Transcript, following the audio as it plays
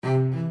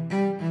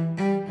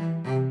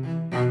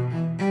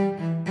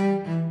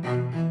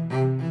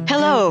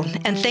Hello,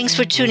 and thanks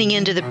for tuning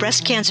in to the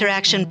Breast Cancer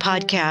Action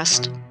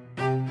podcast.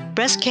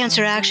 Breast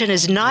Cancer Action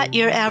is not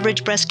your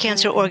average breast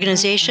cancer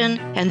organization,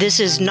 and this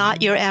is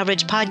not your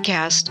average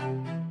podcast.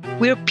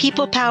 We're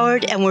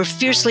people-powered and we're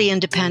fiercely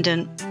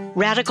independent,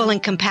 radical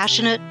and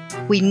compassionate.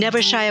 We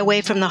never shy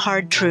away from the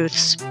hard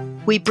truths.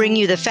 We bring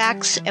you the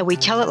facts and we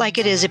tell it like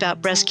it is about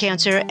breast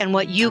cancer and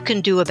what you can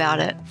do about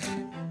it.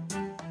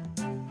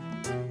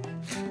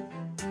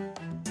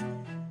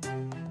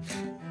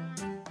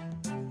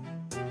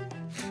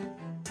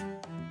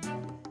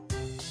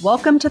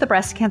 Welcome to the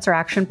Breast Cancer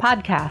Action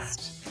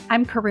podcast.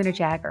 I'm Karuna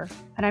Jagger,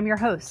 and I'm your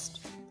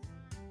host.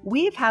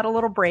 We've had a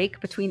little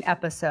break between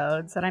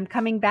episodes, and I'm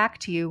coming back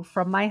to you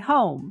from my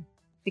home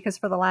because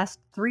for the last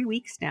 3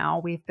 weeks now,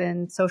 we've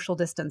been social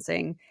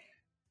distancing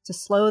to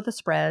slow the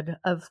spread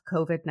of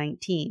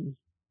COVID-19.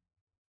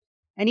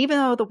 And even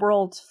though the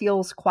world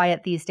feels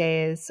quiet these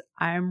days,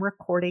 I'm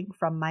recording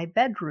from my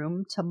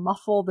bedroom to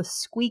muffle the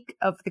squeak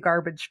of the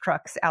garbage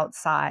trucks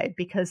outside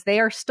because they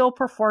are still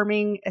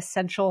performing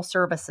essential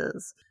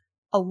services,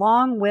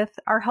 along with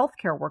our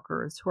healthcare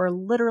workers who are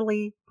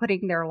literally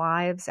putting their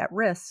lives at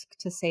risk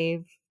to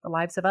save the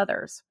lives of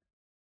others.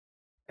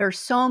 There are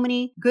so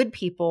many good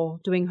people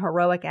doing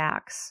heroic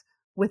acts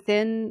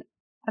within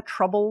a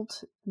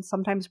troubled and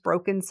sometimes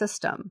broken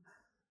system.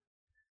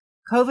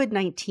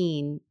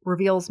 COVID-19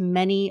 reveals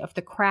many of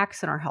the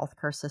cracks in our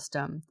healthcare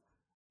system,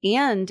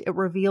 and it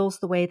reveals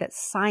the way that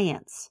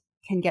science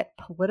can get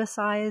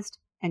politicized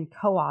and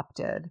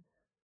co-opted,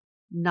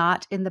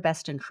 not in the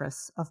best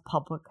interests of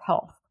public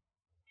health.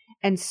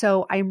 And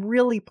so I'm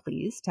really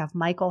pleased to have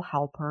Michael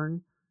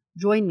Halpern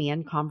join me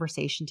in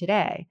conversation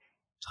today,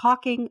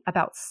 talking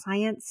about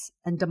science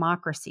and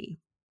democracy.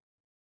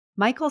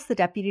 Michael's the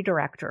Deputy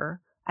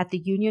Director at the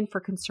Union for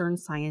Concerned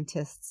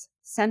Scientists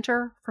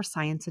Center for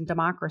Science and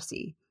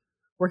Democracy,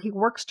 where he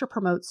works to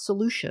promote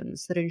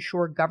solutions that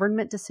ensure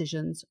government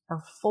decisions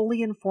are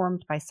fully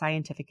informed by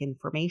scientific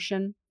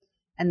information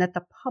and that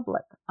the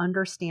public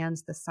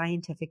understands the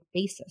scientific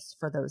basis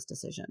for those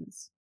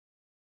decisions.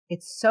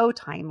 It's so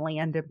timely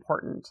and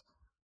important.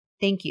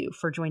 Thank you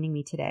for joining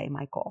me today,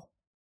 Michael.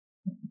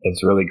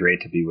 It's really great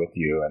to be with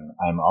you. And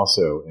I'm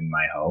also in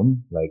my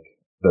home, like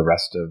the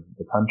rest of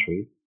the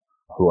country,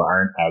 who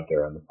aren't out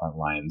there on the front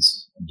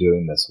lines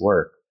doing this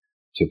work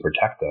to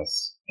protect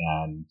us.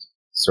 And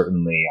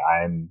certainly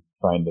I'm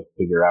trying to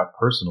figure out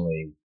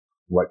personally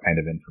what kind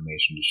of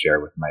information to share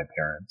with my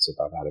parents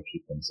about how to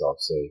keep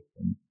themselves safe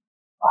and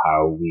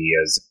how we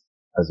as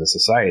a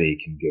society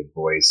can give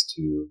voice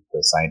to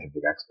the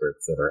scientific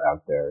experts that are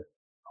out there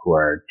who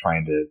are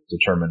trying to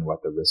determine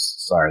what the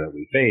risks are that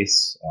we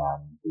face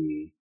and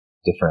the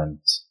different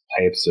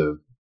types of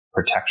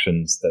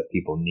protections that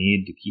people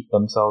need to keep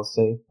themselves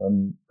safe,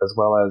 and as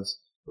well as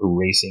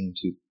racing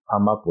to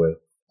come up with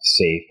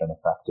safe and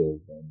effective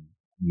and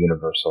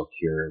universal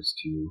cures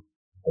to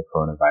the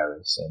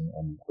coronavirus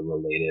and the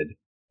related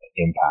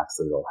impacts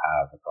that it'll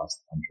have across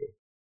the country.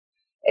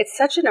 It's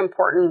such an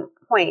important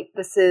point.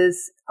 This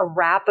is a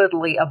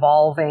rapidly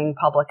evolving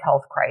public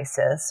health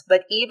crisis,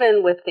 but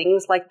even with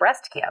things like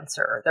breast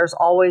cancer, there's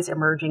always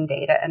emerging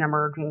data and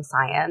emerging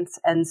science.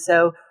 And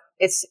so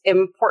it's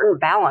important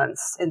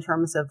balance in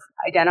terms of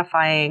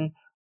identifying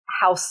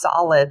how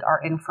solid our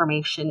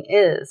information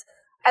is.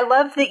 I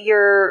love that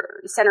your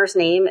center's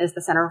name is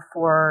the Center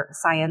for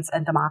Science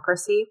and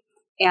Democracy.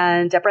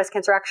 And at Breast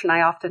Cancer Action,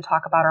 I often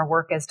talk about our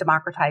work as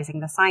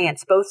democratizing the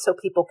science, both so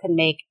people can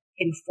make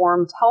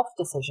informed health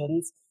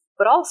decisions,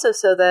 but also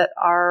so that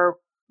our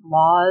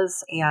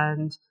laws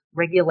and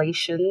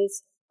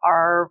regulations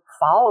are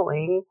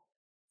following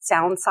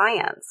sound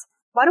science.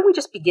 Why don't we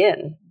just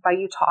begin by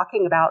you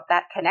talking about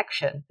that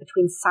connection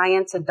between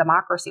science and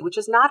democracy, which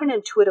is not an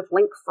intuitive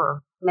link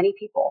for many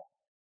people?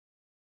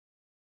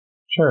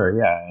 Sure,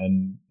 yeah.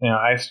 And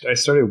I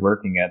started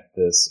working at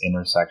this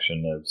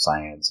intersection of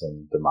science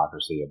and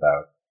democracy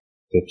about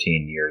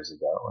 15 years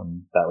ago,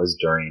 and that was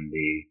during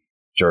the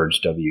George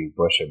W.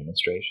 Bush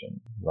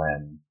administration,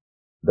 when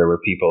there were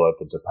people at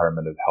the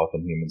Department of Health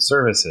and Human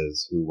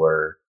Services who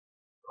were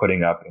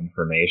putting up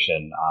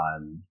information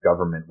on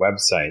government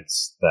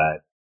websites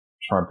that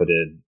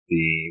trumpeted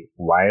the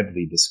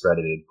widely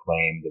discredited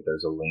claim that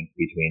there's a link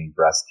between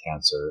breast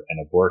cancer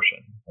and abortion.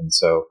 And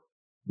so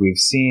we've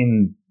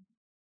seen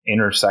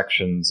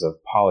intersections of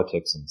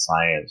politics and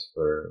science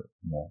for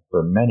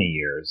many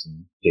years,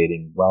 and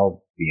dating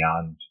well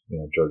beyond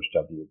George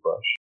W.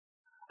 Bush.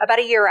 About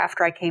a year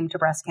after I came to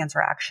Breast Cancer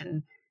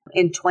Action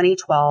in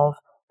 2012,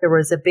 there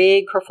was a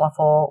big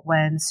kerfluffle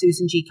when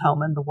Susan G.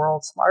 Komen, the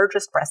world's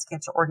largest breast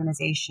cancer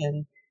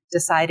organization,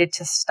 decided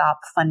to stop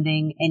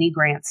funding any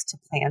grants to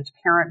Planned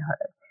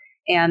Parenthood.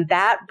 And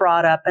that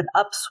brought up an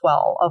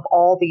upswell of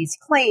all these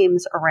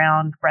claims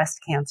around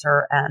breast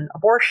cancer and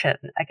abortion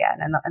again,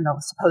 and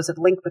the supposed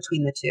link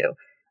between the two.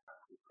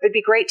 It'd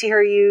be great to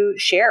hear you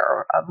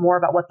share more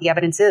about what the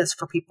evidence is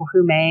for people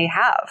who may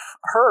have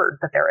heard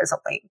that there is a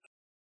link.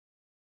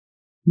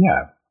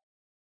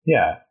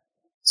 Yeah.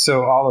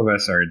 So all of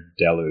us are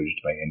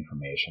deluged by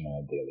information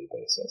on a daily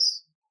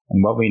basis.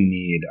 And what we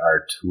need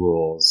are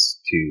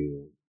tools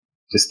to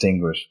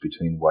distinguish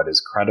between what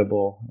is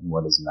credible and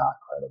what is not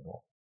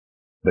credible.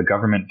 The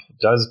government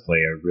does play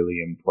a really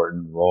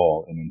important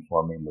role in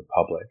informing the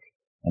public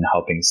and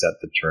helping set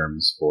the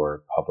terms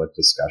for public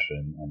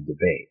discussion and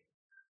debate.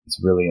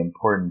 It's really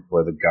important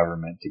for the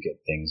government to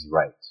get things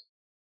right.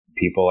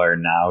 People are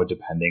now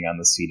depending on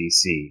the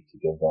CDC to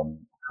give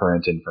them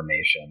current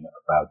information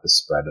about the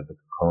spread of the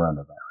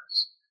coronavirus.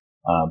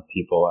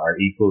 People are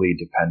equally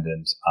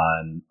dependent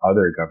on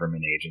other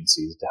government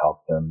agencies to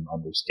help them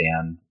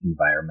understand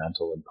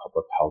environmental and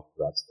public health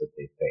threats that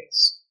they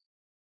face.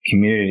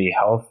 Community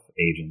health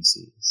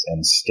agencies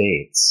and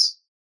states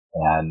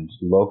and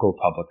local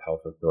public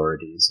health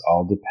authorities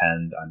all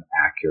depend on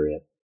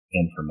accurate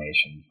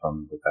information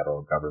from the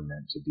federal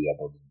government to be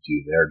able to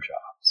do their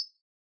jobs.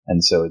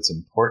 And so it's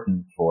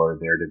important for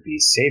there to be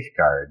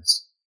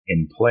safeguards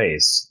in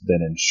place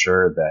that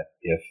ensure that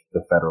if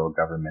the federal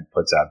government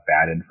puts out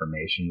bad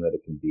information, that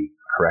it can be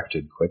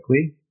corrected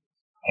quickly,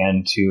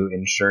 and to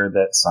ensure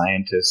that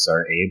scientists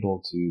are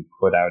able to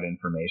put out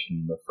information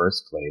in the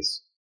first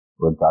place,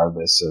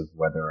 regardless of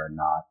whether or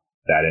not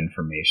that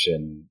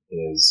information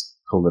is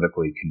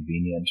politically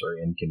convenient or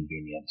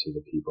inconvenient to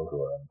the people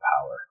who are in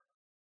power.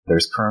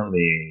 There's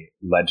currently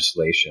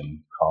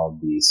legislation called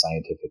the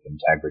Scientific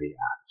Integrity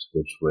Act,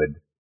 which would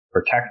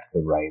protect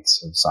the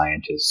rights of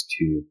scientists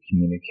to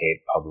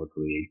communicate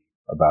publicly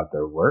about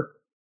their work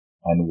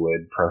and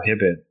would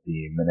prohibit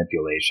the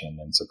manipulation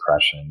and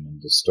suppression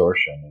and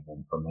distortion of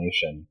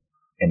information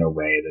in a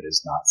way that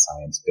is not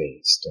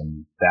science-based.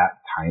 And that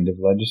kind of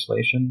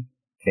legislation,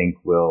 I think,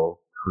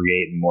 will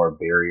create more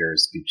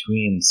barriers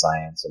between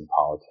science and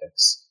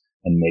politics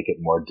and make it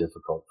more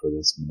difficult for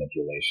this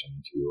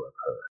manipulation to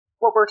occur.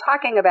 What we're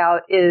talking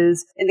about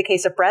is, in the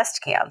case of breast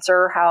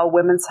cancer, how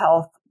women's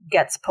health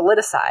gets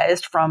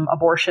politicized from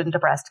abortion to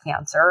breast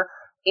cancer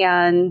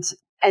and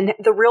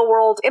the real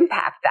world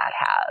impact that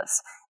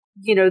has.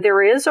 You know,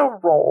 there is a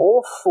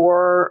role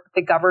for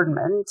the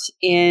government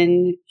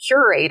in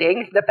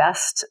curating the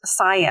best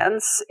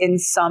science in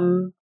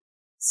some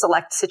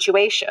select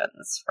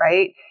situations,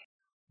 right?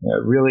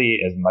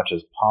 Really, as much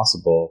as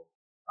possible,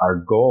 our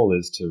goal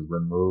is to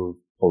remove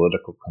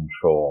political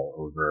control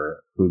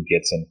over who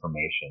gets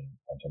information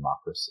in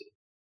democracy,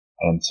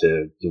 and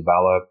to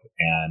develop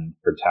and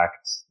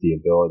protect the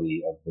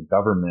ability of the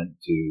government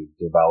to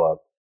develop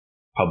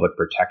public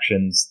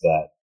protections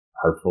that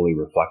are fully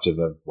reflective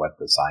of what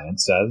the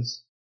science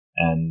says.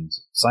 And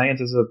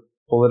science is a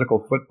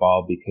political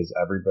football because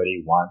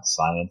everybody wants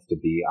science to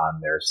be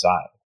on their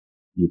side.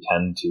 You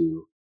tend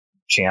to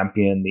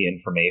champion the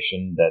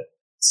information that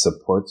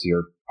supports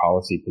your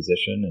policy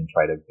position and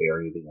try to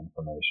bury the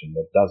information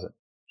that doesn't.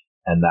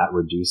 And that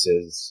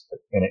reduces,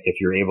 and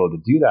if you're able to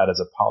do that as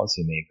a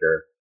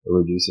policymaker, it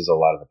reduces a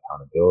lot of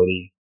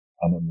accountability,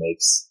 and it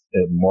makes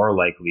it more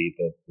likely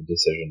that the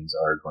decisions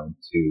are going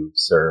to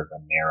serve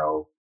a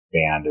narrow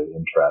band of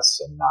interests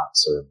and not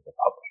serve the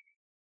public.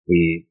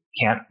 We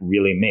can't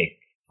really make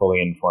fully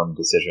informed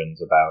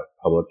decisions about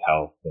public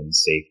health and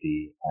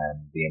safety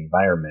and the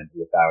environment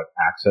without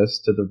access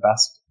to the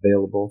best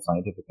available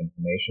scientific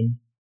information.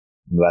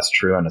 That's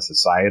true on a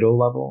societal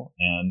level,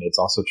 and it's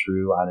also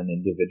true on an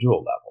individual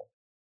level.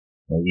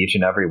 Each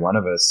and every one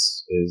of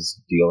us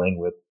is dealing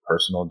with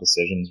personal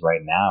decisions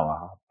right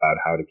now about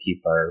how to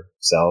keep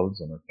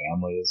ourselves and our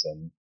families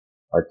and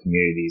our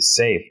communities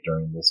safe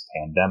during this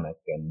pandemic.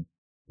 And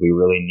we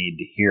really need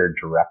to hear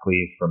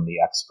directly from the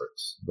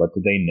experts. What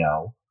do they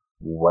know?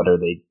 What are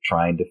they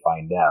trying to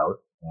find out?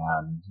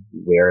 And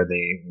where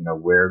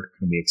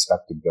can we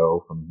expect to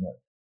go from here?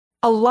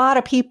 A lot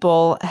of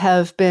people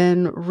have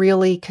been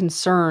really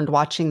concerned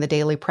watching the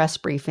daily press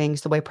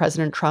briefings, the way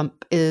President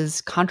Trump is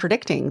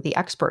contradicting the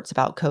experts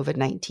about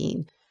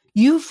COVID-19.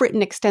 You've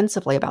written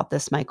extensively about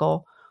this,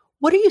 Michael.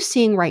 What are you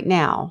seeing right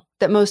now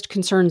that most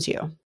concerns you?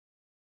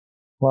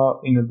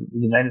 Well, the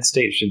United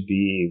States should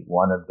be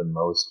one of the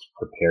most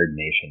prepared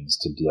nations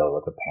to deal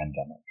with a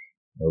pandemic.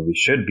 We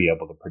should be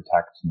able to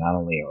protect not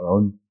only our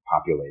own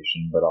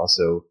population, but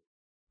also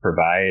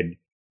provide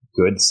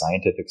good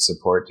scientific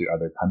support to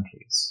other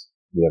countries.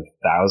 We have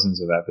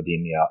thousands of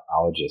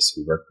epidemiologists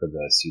who work for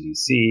the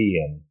CDC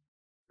and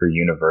for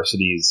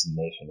universities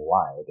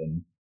nationwide.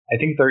 And I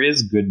think there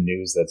is good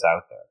news that's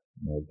out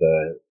there.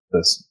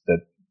 The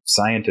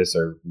scientists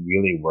are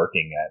really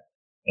working at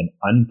an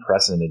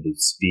unprecedented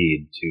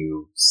speed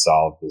to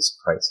solve this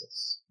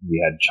crisis.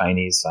 We had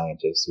Chinese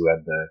scientists who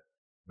had the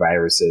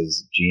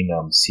virus's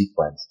genome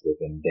sequenced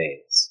within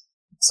days.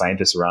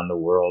 Scientists around the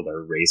world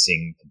are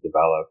racing to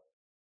develop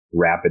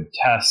rapid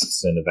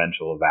tests and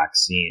eventual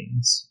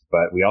vaccines.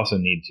 But we also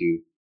need to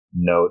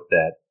note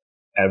that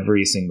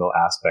every single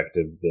aspect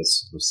of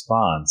this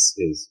response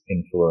is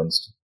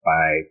influenced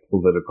by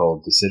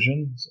political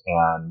decisions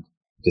and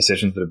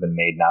decisions that have been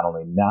made not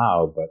only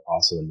now, but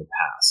also in the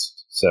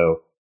past.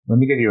 So let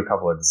me give you a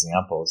couple of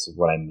examples of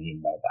what I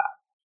mean by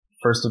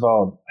that. First of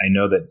all, I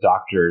know that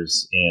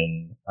doctors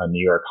in a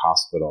New York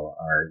hospital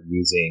are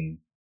using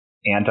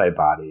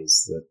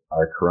antibodies that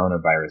are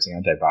coronavirus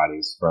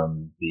antibodies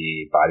from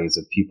the bodies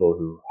of people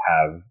who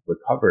have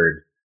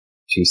recovered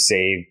to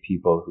save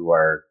people who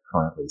are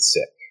currently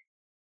sick.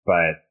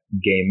 But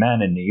gay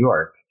men in New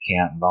York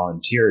can't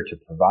volunteer to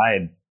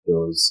provide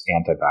those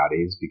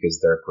antibodies because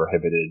they're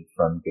prohibited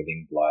from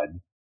giving blood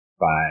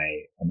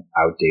by an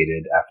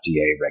outdated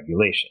FDA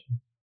regulation.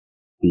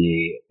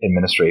 The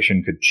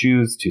administration could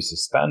choose to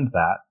suspend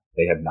that.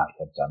 They have not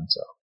yet done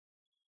so.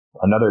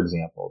 Another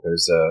example,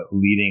 there's a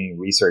leading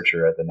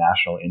researcher at the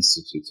National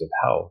Institutes of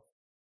Health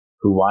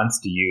who wants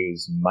to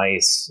use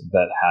mice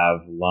that have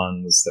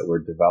lungs that were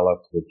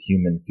developed with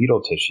human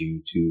fetal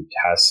tissue to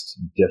test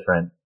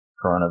different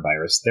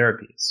coronavirus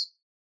therapies.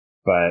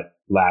 But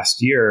last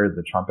year,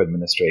 the Trump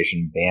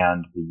administration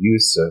banned the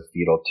use of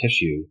fetal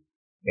tissue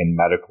in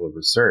medical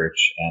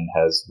research and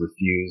has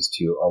refused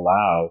to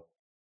allow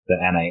the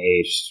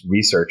NIH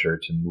researcher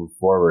to move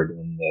forward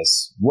in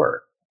this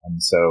work.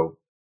 And so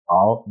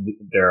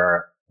there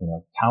are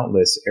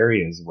countless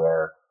areas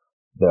where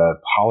the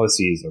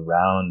policies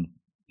around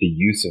the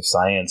use of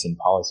science in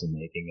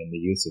policymaking and the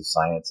use of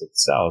science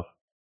itself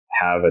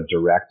have a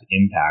direct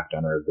impact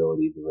on our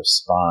ability to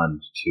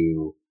respond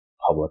to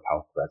public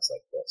health threats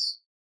like this.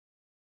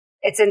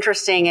 It's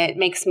interesting. It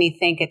makes me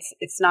think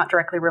it's not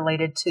directly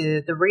related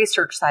to the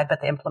research side,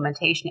 but the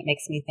implementation. It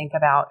makes me think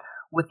about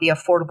with the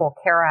Affordable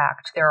Care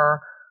Act, there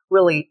are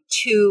really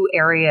two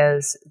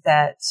areas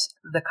that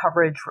the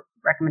coverage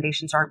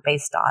recommendations aren't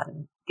based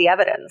on the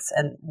evidence.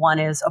 And one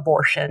is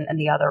abortion and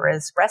the other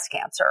is breast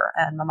cancer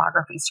and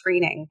mammography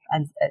screening.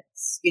 And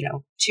it's,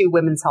 two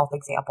women's health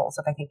examples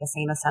of, I think, the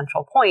same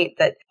essential point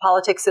that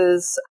politics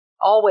is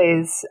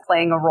always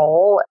playing a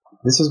role.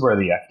 This is where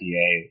the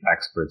FDA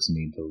experts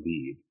need to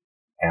lead.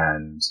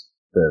 And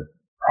the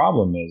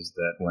problem is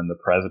that when the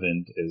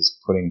president is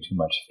putting too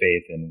much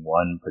faith in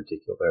one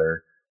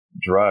particular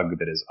drug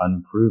that is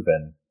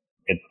unproven,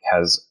 it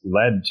has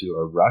led to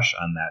a rush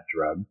on that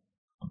drug,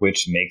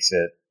 which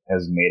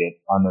has made it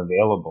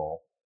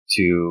unavailable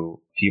to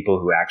people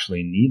who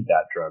actually need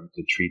that drug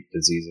to treat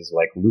diseases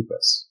like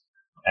lupus.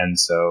 And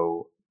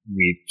so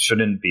we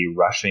shouldn't be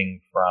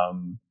rushing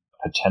from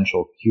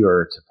potential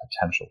cure to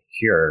potential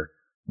cure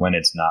when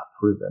it's not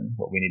proven.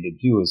 What we need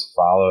to do is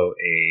follow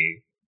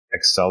a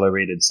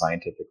accelerated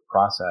scientific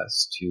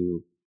process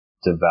to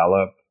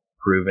develop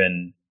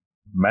proven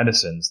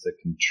medicines that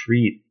can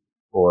treat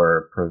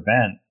or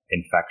prevent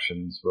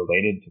infections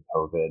related to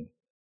COVID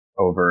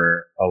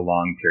over a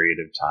long period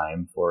of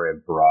time for a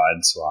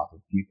broad swath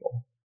of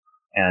people.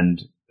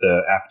 And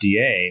the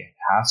FDA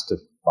has to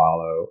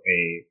follow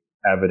a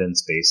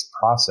evidence-based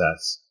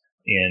process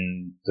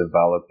in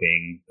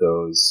developing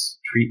those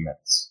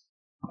treatments.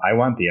 I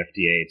want the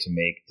FDA to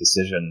make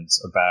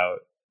decisions about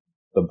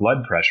the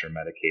blood pressure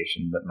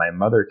medication that my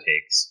mother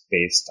takes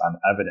based on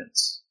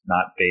evidence,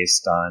 not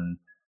based on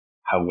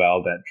how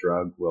well that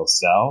drug will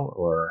sell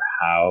or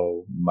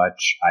how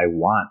much I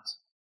want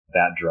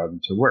that drug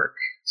to work.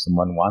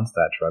 Someone wants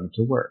that drug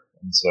to work.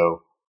 And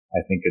so I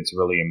think it's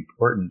really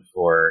important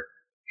for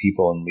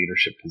people in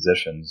leadership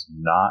positions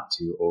not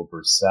to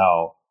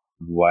oversell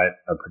what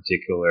a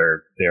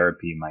particular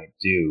therapy might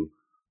do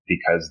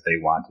because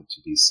they want it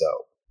to be so.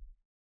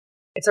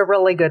 It's a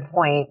really good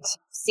point.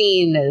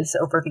 Seen as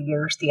over the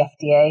years, the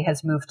FDA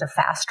has moved to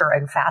faster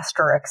and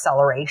faster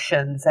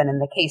accelerations. And in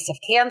the case of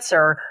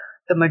cancer,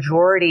 the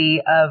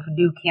majority of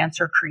new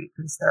cancer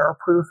treatments that are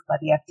approved by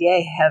the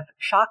FDA have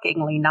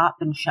shockingly not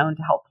been shown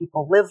to help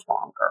people live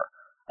longer.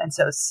 And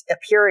so it's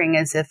appearing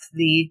as if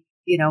the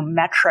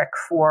metric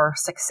for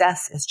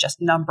success is just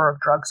number of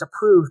drugs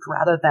approved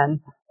rather than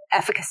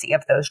efficacy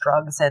of those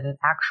drugs and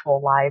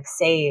actual lives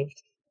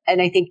saved.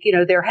 And I think,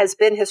 there has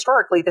been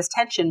historically this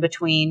tension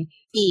between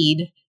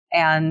speed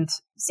and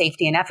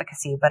safety and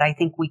efficacy, but I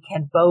think we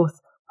can both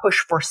push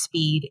for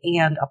speed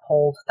and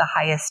uphold the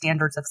highest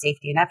standards of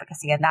safety and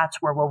efficacy. And that's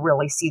where we'll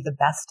really see the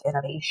best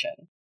innovation.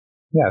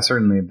 Yeah,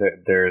 certainly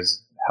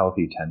there's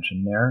healthy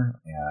tension there.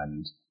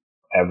 And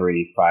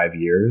every 5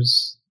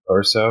 years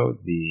or so,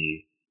 the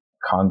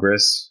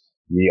Congress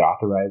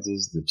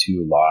reauthorizes the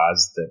two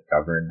laws that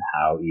govern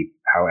how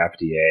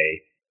FDA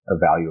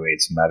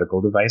evaluates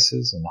medical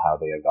devices and how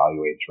they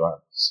evaluate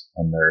drugs.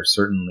 And there are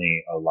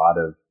certainly a lot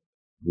of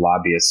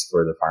lobbyists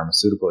for the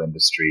pharmaceutical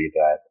industry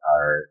that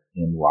are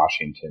in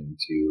Washington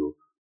to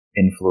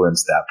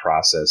influence that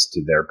process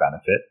to their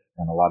benefit,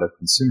 and a lot of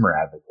consumer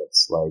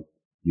advocates like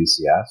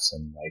UCS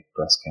and like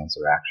Breast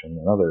Cancer Action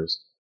and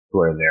others who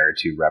are there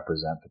to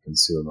represent the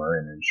consumer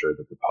and ensure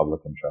that the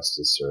public interest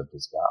is served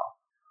as well.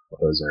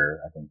 Those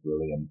are, I think,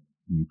 really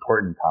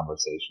important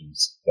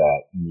conversations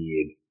that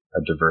need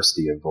a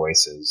diversity of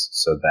voices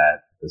so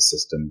that the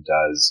system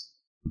does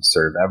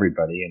serve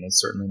everybody, and it's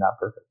certainly not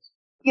perfect.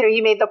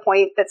 You made the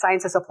point that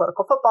science is a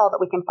political football,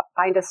 that we can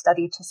find a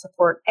study to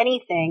support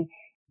anything.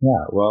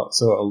 Yeah, well,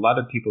 so a lot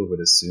of people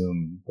would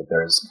assume that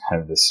there's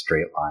kind of this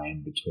straight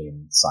line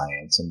between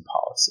science and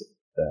policy,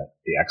 that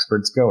the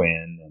experts go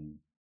in and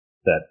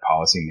that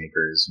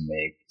policymakers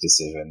make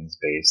decisions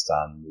based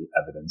on the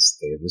evidence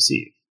they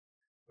receive.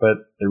 But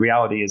the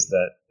reality is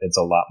that it's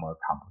a lot more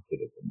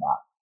complicated than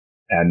that.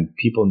 And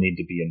people need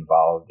to be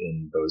involved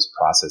in those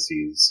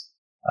processes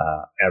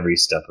every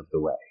step of the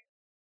way.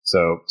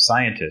 So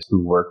scientists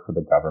who work for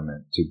the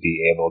government to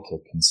be able to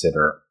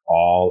consider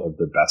all of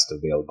the best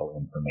available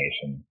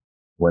information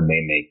when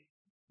they make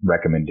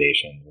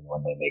recommendations and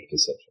when they make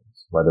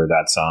decisions, whether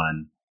that's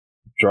on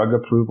drug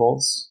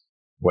approvals,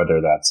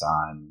 whether that's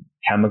on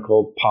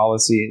chemical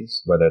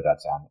policies, whether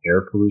that's on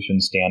air pollution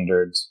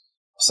standards.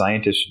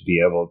 Scientists should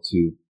be able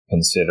to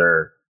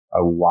consider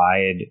a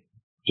wide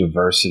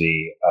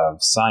diversity of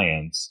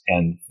science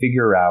and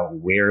figure out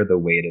where the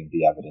weight of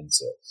the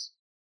evidence is.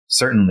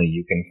 Certainly,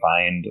 you can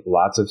find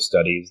lots of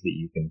studies that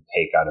you can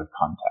take out of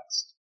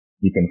context.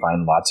 You can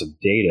find lots of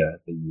data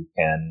that you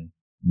can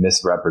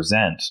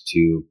misrepresent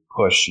to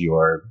push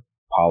your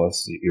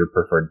policy, your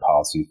preferred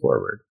policy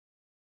forward.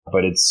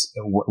 But it's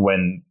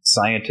when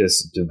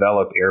scientists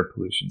develop air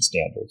pollution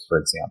standards, for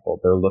example,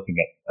 they're looking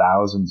at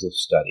thousands of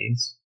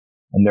studies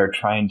and they're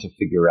trying to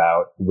figure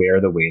out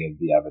where the weight of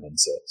the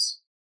evidence is.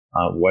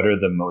 What are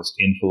the most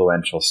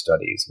influential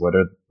studies? What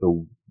are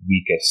the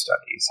weakest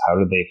studies? How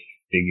do they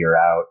figure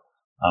out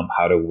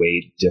how to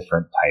weight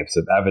different types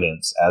of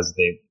evidence as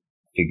they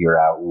figure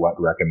out what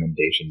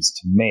recommendations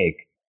to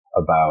make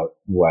about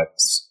what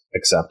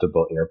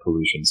acceptable air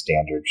pollution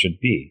standard should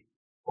be,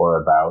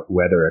 or about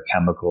whether a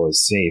chemical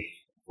is safe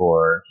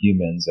for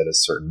humans at a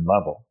certain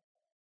level?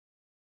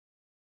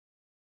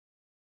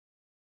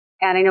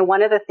 And I know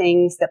one of the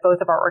things that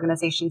both of our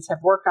organizations have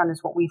worked on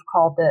is what we've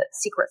called the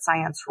secret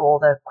science rule,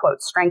 the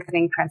quote,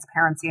 strengthening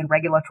transparency and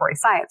regulatory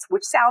science,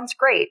 which sounds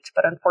great,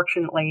 but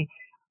unfortunately,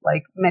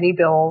 like many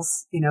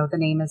bills, the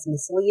name is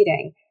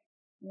misleading.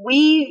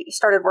 We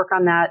started work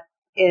on that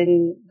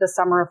in the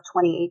summer of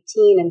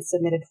 2018 and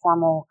submitted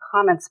formal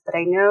comments, but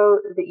I know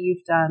that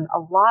you've done a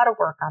lot of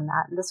work on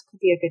that, and this could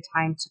be a good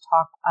time to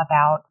talk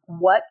about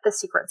what the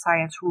secret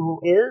science rule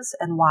is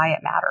and why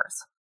it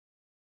matters.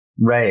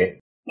 Right.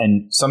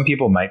 And some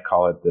people might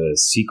call it the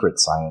secret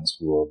science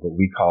rule, but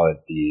we call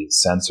it the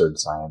censored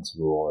science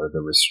rule or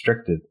the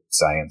restricted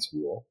science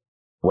rule.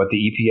 What the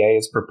EPA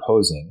is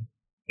proposing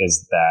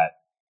is that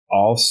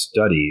all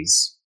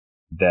studies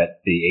that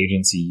the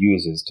agency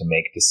uses to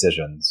make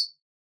decisions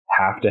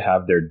have to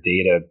have their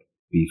data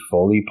be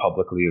fully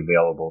publicly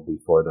available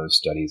before those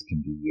studies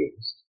can be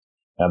used.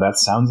 Now, that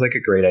sounds like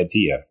a great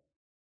idea,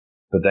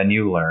 but then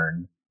you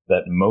learn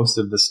that most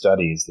of the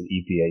studies that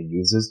EPA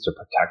uses to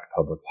protect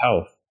public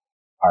health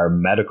are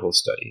medical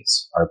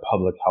studies, are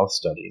public health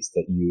studies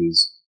that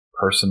use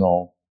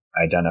personal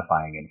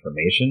identifying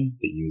information,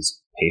 that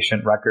use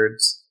patient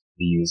records,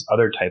 that use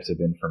other types of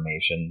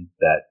information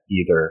that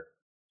either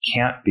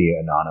can't be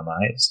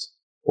anonymized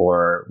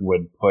or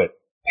would put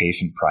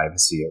patient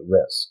privacy at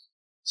risk.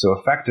 So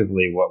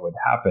effectively, what would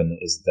happen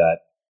is that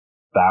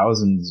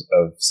thousands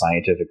of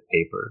scientific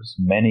papers,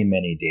 many,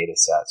 many data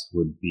sets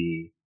would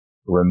be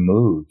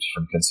removed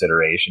from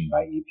consideration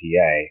by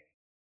EPA.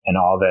 And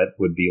all that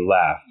would be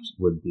left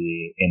would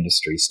be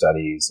industry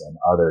studies and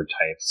other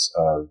types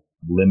of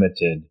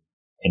limited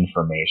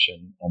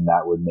information. And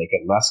that would make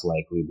it less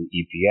likely the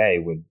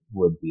EPA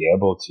would be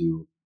able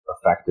to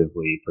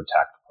effectively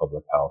protect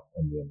public health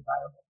and the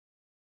environment.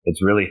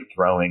 It's really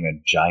throwing a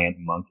giant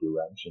monkey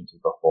wrench into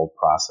the whole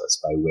process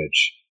by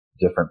which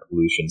different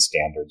pollution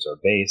standards are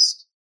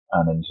based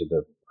and into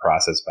the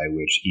process by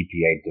which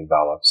EPA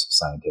develops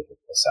scientific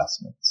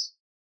assessments.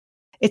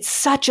 It's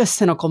such a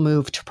cynical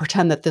move to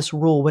pretend that this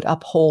rule would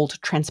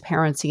uphold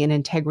transparency and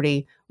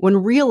integrity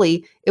when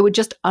really it would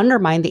just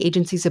undermine the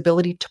agency's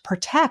ability to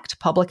protect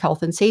public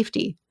health and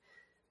safety.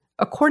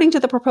 According to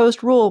the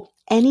proposed rule,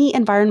 any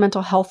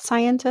environmental health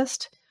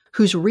scientist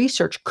whose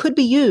research could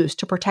be used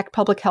to protect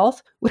public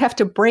health would have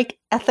to break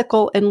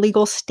ethical and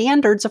legal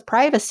standards of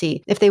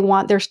privacy if they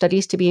want their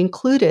studies to be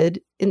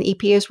included in the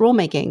EPA's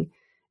rulemaking.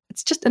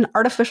 It's just an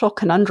artificial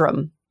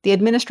conundrum. The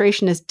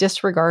administration is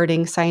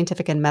disregarding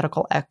scientific and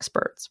medical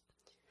experts.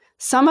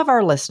 Some of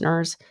our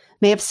listeners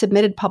may have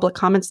submitted public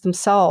comments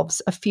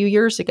themselves a few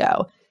years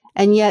ago,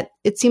 and yet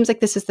it seems like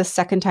this is the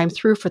second time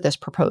through for this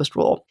proposed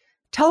rule.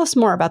 Tell us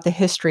more about the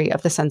history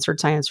of the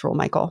censored science rule,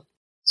 Michael.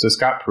 So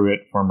Scott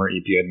Pruitt, former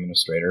EPA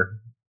administrator,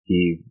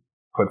 he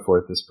put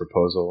forth this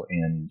proposal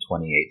in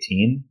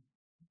 2018.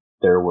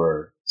 There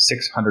were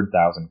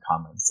 600,000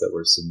 comments that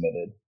were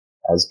submitted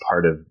as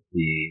part of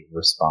the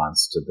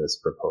response to this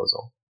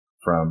proposal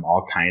from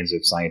all kinds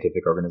of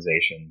scientific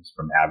organizations,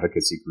 from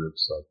advocacy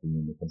groups like the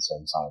Union of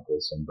Concerned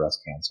Scientists and Breast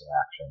Cancer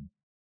Action,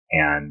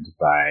 and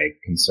by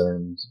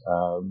concerned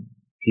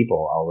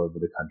people all over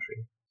the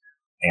country.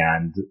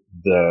 And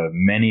the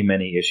many,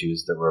 many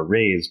issues that were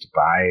raised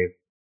by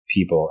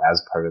people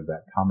as part of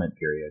that comment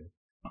period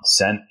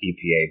sent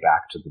EPA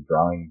back to the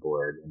drawing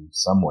board in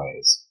some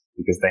ways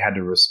because they had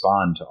to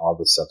respond to all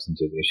the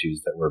substantive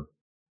issues that were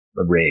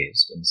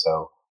raised. And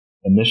so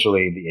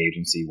initially the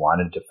agency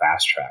wanted to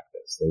fast track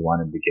this. They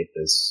wanted to get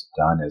this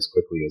done as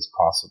quickly as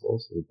possible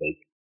so that they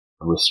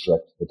could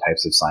restrict the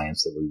types of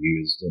science that were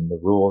used in the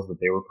rules that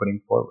they were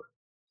putting forward.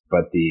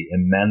 But the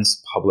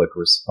immense public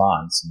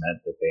response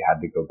meant that they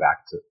had to go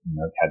back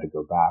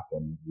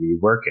and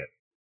rework it.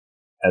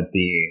 At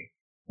the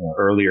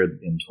earlier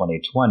in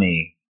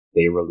 2020,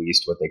 they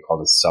released what they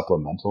called a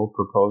supplemental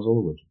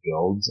proposal, which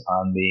builds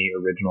on the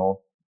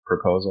original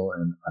proposal.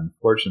 And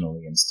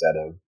unfortunately, instead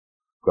of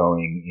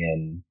going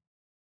in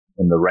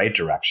the right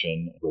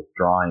direction,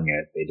 withdrawing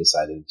it, they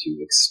decided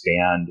to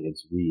expand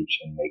its reach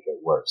and make it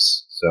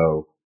worse.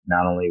 So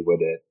not only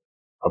would it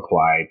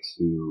apply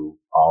to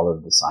all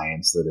of the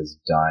science that is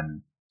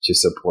done to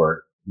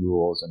support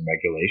rules and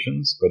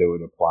regulations, but it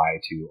would apply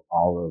to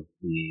all of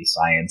the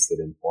science that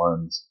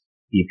informs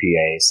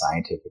EPA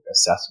scientific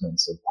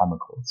assessments of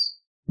chemicals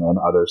and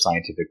other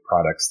scientific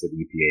products that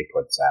EPA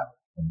puts out.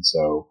 And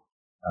so,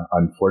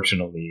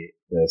 unfortunately,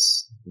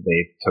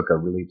 they took a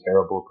really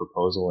terrible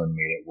proposal and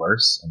made it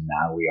worse. And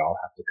now we all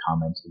have to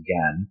comment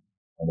again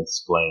and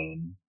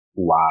explain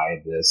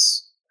why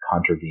this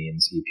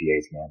contravenes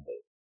EPA's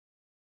mandate.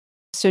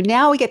 So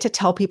now we get to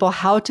tell people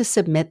how to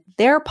submit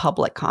their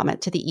public comment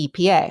to the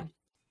EPA.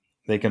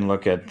 They can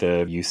look at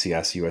the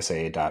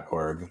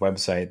UCSUSA.org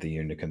website, the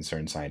Union of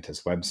Concerned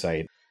Scientists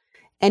website.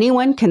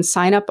 Anyone can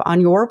sign up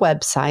on your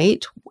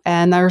website,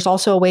 and there's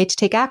also a way to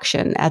take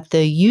action at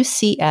the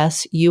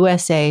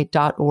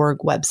UCSUSA.org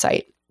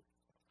website.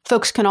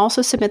 Folks can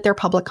also submit their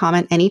public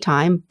comment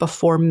anytime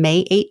before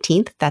May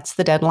 18th, that's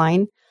the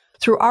deadline,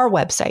 through our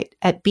website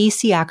at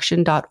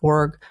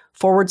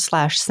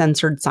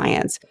bcaction.org/censored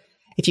science.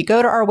 If you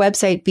go to our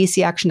website,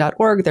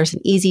 bcaction.org, there's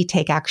an easy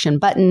take action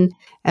button,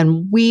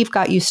 and we've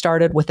got you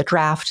started with a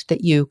draft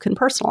that you can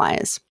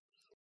personalize.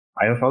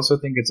 I also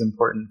think it's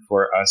important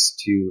for us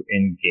to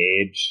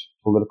engage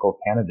political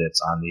candidates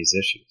on these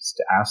issues,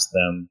 to ask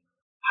them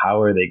how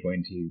are they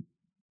going to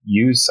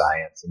use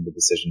science in the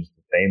decisions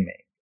that they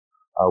make?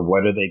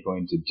 What are they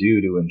going to do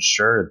to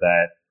ensure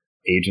that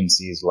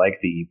agencies like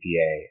the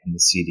EPA and the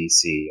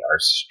CDC are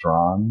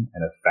strong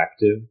and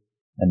effective,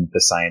 and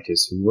the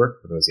scientists who work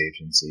for those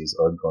agencies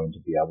are going to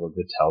be able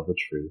to tell the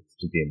truth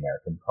to the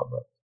American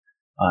public?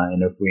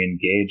 And if we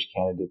engage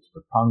candidates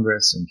for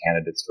Congress and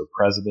candidates for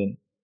president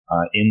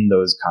in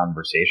those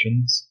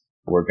conversations,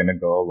 we're going to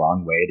go a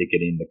long way to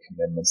getting the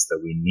commitments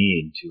that we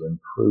need to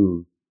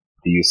improve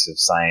the use of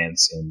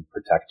science in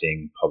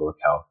protecting public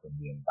health and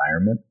the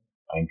environment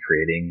and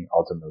creating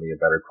ultimately a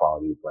better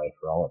quality of life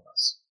for all of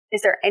us.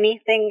 Is there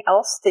anything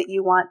else that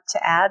you want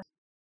to add?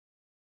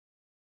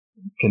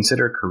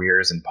 Consider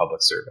careers in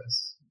public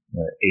service.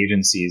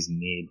 Agencies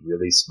need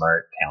really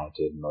smart,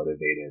 talented,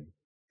 motivated,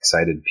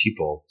 excited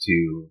people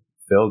to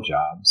fill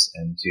jobs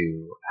and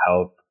to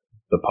help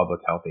the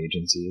public health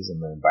agencies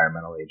and the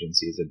environmental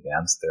agencies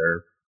advance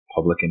their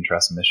public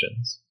interest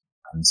missions.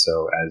 And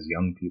so as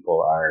young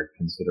people are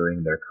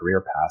considering their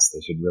career paths,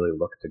 they should really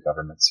look to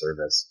government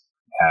service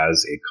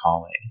as a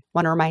calling. I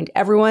want to remind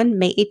everyone,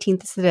 May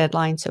 18th is the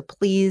deadline, so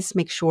please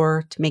make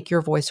sure to make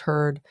your voice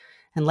heard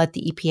and let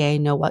the EPA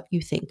know what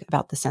you think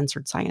about the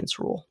censored science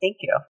rule. Thank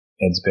you.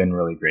 It's been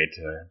really great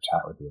to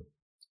chat with you.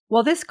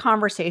 Well, this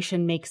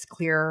conversation makes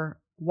clear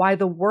why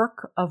the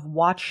work of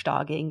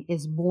watchdogging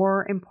is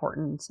more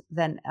important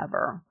than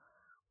ever.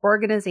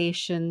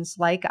 Organizations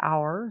like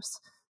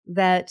ours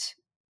that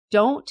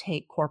don't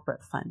take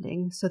corporate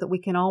funding so that we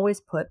can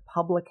always put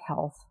public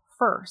health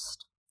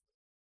first.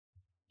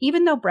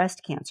 Even though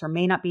breast cancer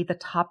may not be the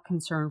top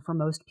concern for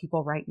most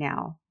people right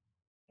now,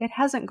 it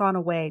hasn't gone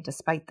away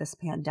despite this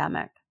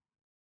pandemic.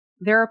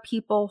 There are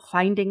people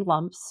finding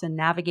lumps and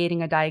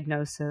navigating a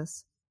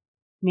diagnosis,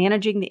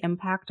 managing the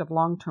impact of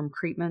long-term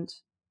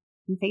treatment,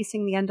 and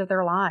facing the end of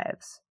their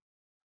lives.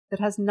 That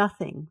has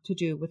nothing to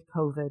do with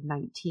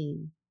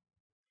COVID-19.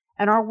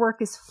 And our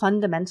work is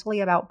fundamentally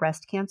about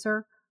breast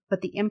cancer,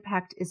 but the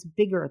impact is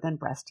bigger than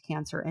breast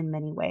cancer in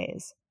many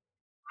ways.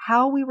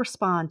 How we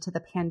respond to the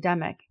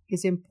pandemic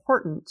is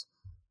important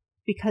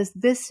because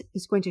this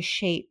is going to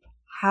shape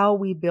how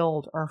we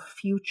build our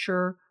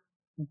future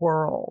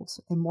world,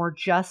 a more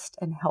just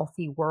and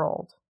healthy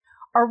world.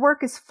 Our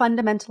work is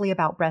fundamentally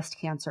about breast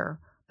cancer,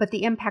 but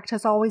the impact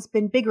has always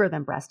been bigger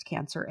than breast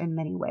cancer in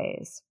many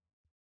ways.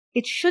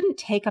 It shouldn't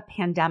take a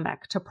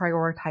pandemic to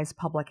prioritize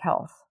public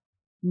health.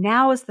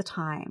 Now is the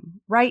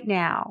time, right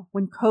now,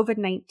 when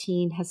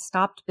COVID-19 has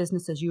stopped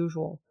business as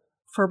usual,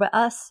 for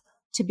us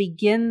to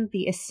begin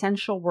the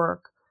essential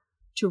work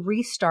to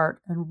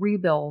restart and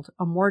rebuild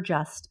a more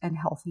just and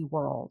healthy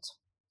world.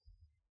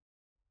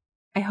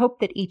 I hope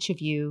that each of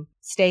you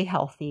stay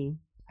healthy.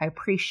 I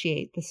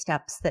appreciate the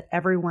steps that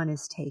everyone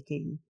is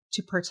taking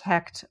to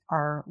protect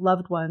our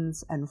loved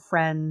ones and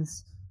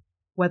friends,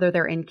 whether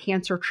they're in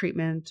cancer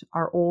treatment,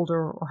 are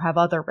older, or have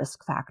other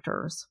risk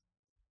factors.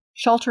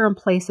 Shelter in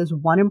place is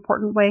one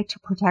important way to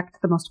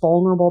protect the most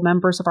vulnerable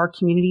members of our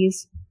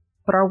communities,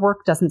 but our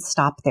work doesn't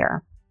stop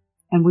there,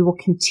 and we will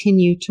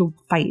continue to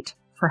fight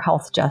for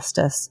health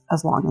justice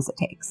as long as it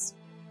takes.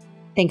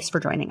 Thanks for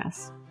joining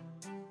us.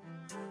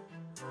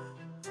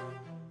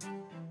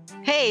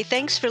 Hey,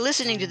 thanks for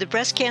listening to the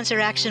Breast Cancer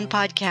Action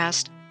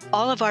Podcast.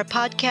 All of our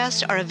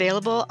podcasts are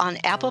available on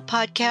Apple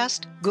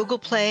Podcast, Google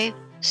Play,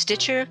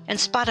 Stitcher, and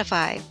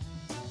Spotify.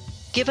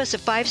 Give us a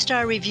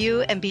 5-star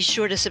review and be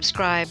sure to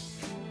subscribe.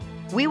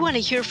 We want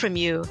to hear from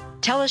you.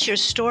 Tell us your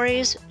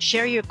stories,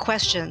 share your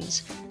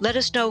questions. Let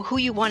us know who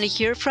you want to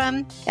hear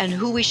from and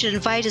who we should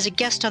invite as a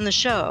guest on the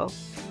show.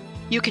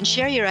 You can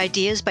share your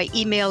ideas by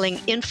emailing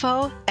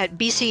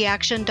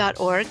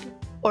info@bcaction.org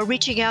or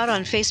reaching out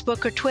on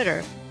Facebook or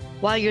Twitter.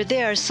 While you're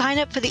there, sign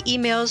up for the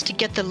emails to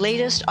get the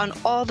latest on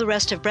all the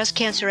rest of Breast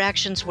Cancer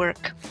Action's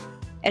work.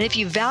 And if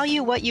you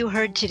value what you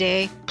heard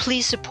today,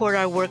 please support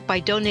our work by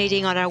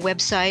donating on our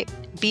website,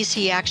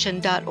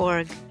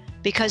 bcaction.org.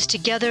 Because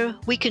together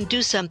we can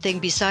do something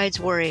besides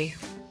worry.